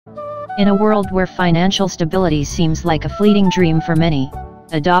In a world where financial stability seems like a fleeting dream for many,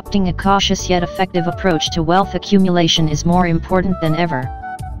 adopting a cautious yet effective approach to wealth accumulation is more important than ever.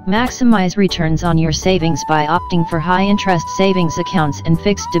 Maximize returns on your savings by opting for high-interest savings accounts and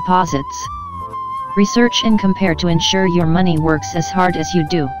fixed deposits. Research and compare to ensure your money works as hard as you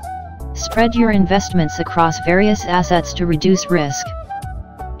do. Spread your investments across various assets to reduce risk.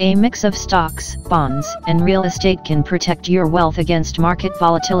 A mix of stocks, bonds, and real estate can protect your wealth against market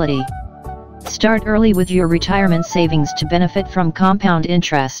volatility. Start early with your retirement savings to benefit from compound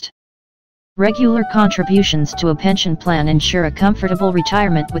interest. Regular contributions to a pension plan ensure a comfortable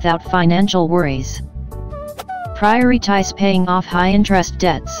retirement without financial worries. Prioritize paying off high-interest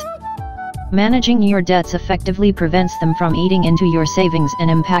debts. Managing your debts effectively prevents them from eating into your savings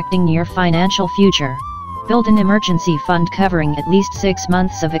and impacting your financial future. Build an emergency fund covering at least 6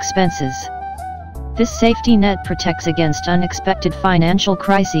 months of expenses. This safety net protects against unexpected financial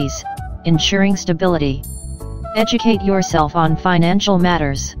crises, ensuring stability. Educate yourself on financial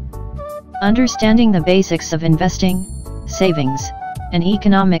matters. Understanding the basics of investing, savings, and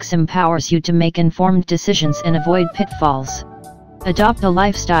economics empowers you to make informed decisions and avoid pitfalls. Adopt a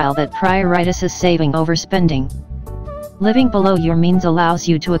lifestyle that prioritizes saving over spending. Living below your means allows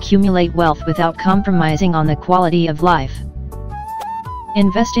you to accumulate wealth without compromising on the quality of life.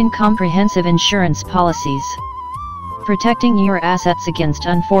 Invest in comprehensive insurance policies. Protecting your assets against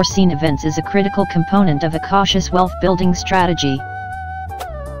unforeseen events is a critical component of a cautious wealth-building strategy.